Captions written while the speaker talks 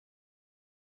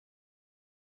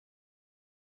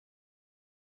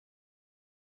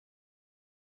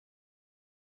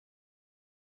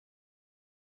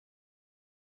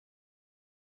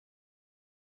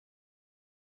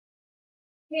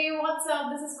Hey, what's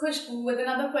up? This is Khushbu with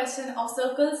another question of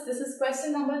circles. This is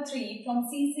question number 3 from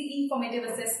CCE-Formative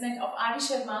Assessment of R.D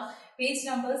Sharma, page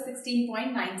number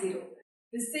 16.90.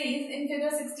 This says, in figure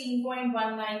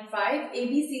 16.195,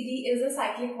 ABCD is a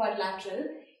cyclic quadrilateral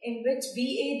in which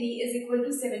BAD is equal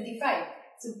to 75.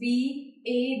 So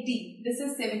BAD, this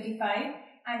is 75,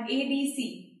 and ADC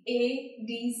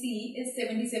is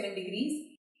 77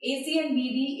 degrees. AC and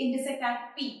BD intersect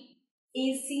at P.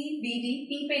 AC, BD,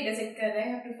 P पे intersect कर रहा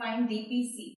है, have to find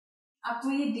DPC.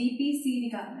 आपको ये DPC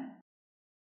निकालना है.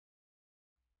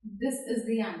 This is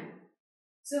the angle.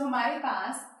 So हमारे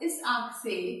पास इस आर्क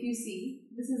से, if you see,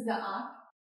 this is the arc.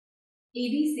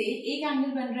 AD से एक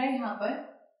एंगल बन रहा है यहाँ पर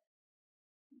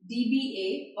DBA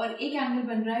और एक एंगल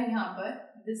बन रहा है यहाँ पर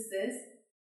this is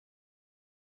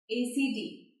ACD.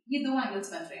 ये दो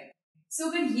एंगल्स बन रहे हैं.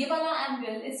 So अगर ये वाला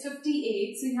एंगल is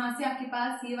 58, so यहाँ से आपके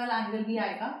पास ये वाला एंगल भी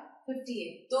आएगा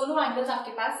 58. दोनों एंगल्स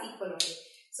आपके पास इक्वल होंगे.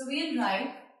 So we'll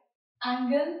write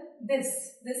angle this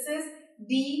is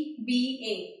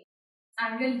DBA.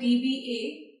 Angle DBA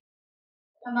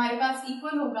हमारे पास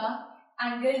इक्वल होगा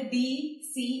angle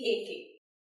DCAK.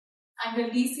 Angle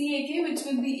DCAK which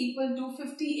will be equal to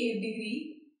 58 degree.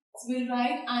 So we'll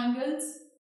write angles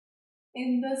in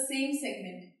the same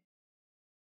segment.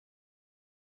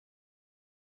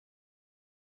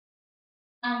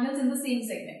 Angles in the same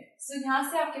segment. So यहाँ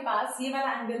से आपके पास ये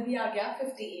वाला angle भी आ गया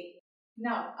 58.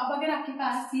 Now, अब अगर आपके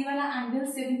पास ये वाला एंगल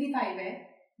 75 है,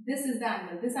 this is the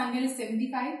angle. This angle is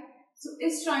 75. So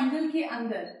इस ट्राइंगल के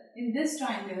अंदर, in this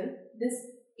triangle, this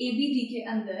ABD के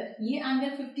अंदर ये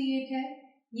एंगल 58 है,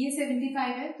 ये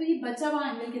 75 है, तो ये बचा हुआ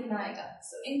एंगल कितना आएगा?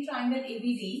 So in triangle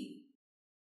ABD,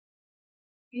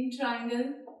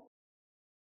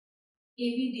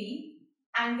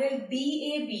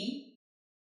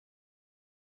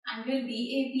 angle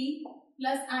DAB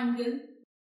plus angle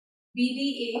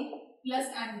BDA plus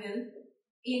angle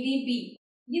ADB,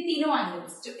 ये तीनों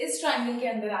एंगल्स जो इस ट्राइंगल के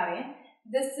अंदर आ रहे हैं,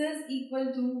 this is equal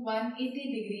to 180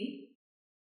 degree,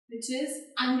 which is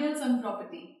angle sum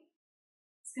property.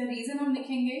 इसका रीजन हम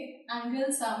लिखेंगे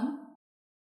angle sum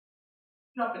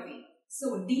property. So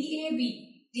DAB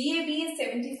is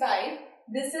 75,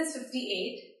 this is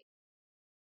 58,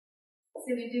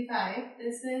 75,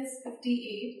 this is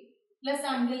 58. Plus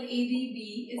angle ADB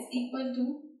is equal to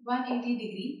 180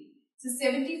 degree. So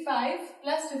 75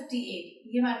 plus 58,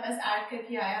 ये हमारे पास add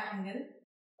करके आया angle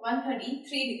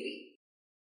 133 degree.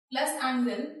 Plus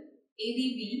angle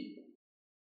ADB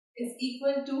is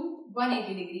equal to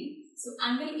 180 degree. So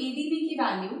angle ADB की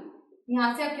value यहाँ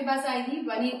से आपके पास आएगी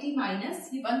 180 minus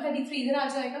ये 133 इधर आ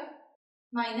जाएगा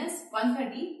माइनस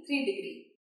 133 डिग्री.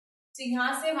 तो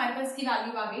यहाँ से हमारे पास की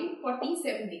वैल्यू आ गई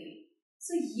 47 डिग्री.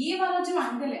 So, ये वाला जो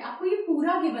एंगल है आपको ये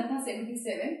पूरा गिवन था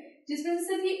 77, जिसमें से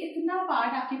सिर्फ ये इतना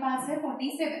पार्ट आपके पास है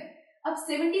 47. अब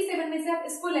 77 में से आप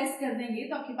इसको लेस कर देंगे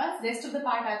तो आपके पास रेस्ट ऑफ द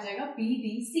पार्ट आ जाएगा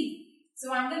BDC.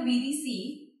 So angle BDC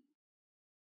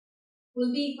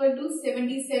will be equal to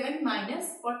 77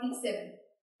 minus 47.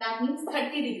 That means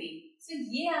 30 degree. So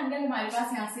ये एंगल हमारे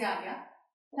पास यहाँ से आ गया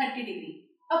 30 डिग्री.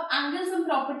 अब एंगल सम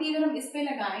प्रॉपर्टी अगर हम इस पे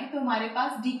लगाएं तो हमारे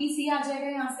पास DPC आ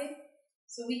जाएगा यहाँ से.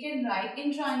 So we can write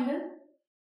in triangle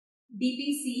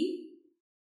DPC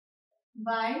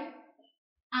by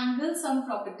angle sum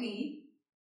property.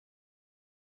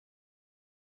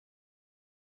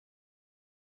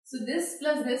 So this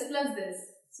plus this plus this.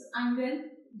 So angle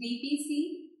DPC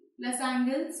plus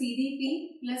angle CDP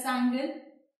plus angle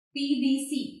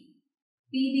PDC.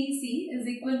 PDC is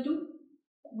equal to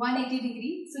 180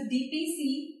 degree. So DPC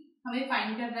हमें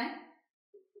find करना है.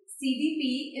 CDP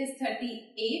is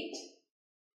 38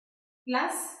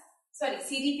 plus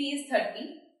CDP is 30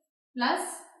 plus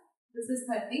this is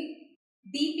 30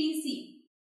 DPC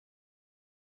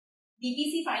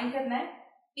find करना है.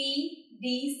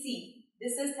 PDC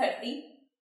this is 30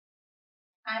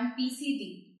 and PCD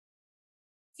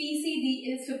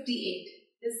is 58.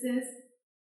 This is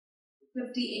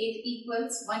 58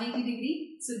 equals 180 degree.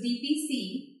 So DPC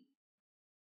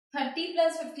 30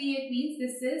 plus 58 means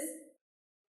this is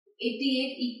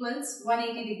 88 equals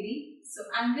 180 degree. So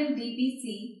angle DPC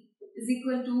is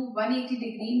equal to 180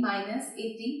 degree minus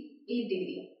 88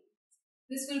 degree.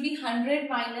 This will be 100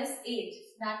 minus 8.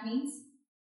 That means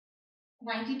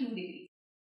 92 degree.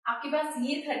 आपके पास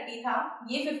ये 30 था,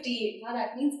 ये 58 था.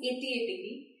 That means 88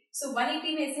 degree. So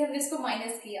 180 में से हमने इसको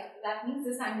minus किया. That means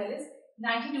this angle is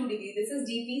 92 degree. This is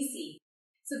DPC.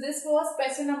 So this was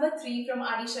question number 3 from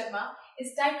R.D Sharma.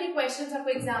 इस टाइप के क्वेश्चंस आपको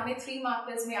एग्जाम में 3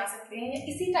 मार्कर्स में आ सकते हैं, या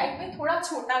इसी टाइप में थोड़ा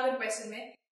छोटा अगर क्वेश्चन में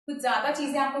कुछ ज्यादा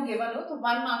चीजें आपको गिवन हो तो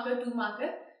 1 मार्कर 2 मार्कर.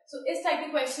 So इस टाइप के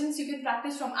questions you can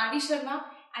practice from R.D Sharma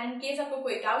And in case आपको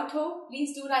कोई doubt हो,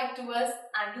 please do write to us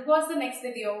and do watch the next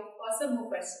video for some more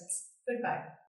questions. Goodbye.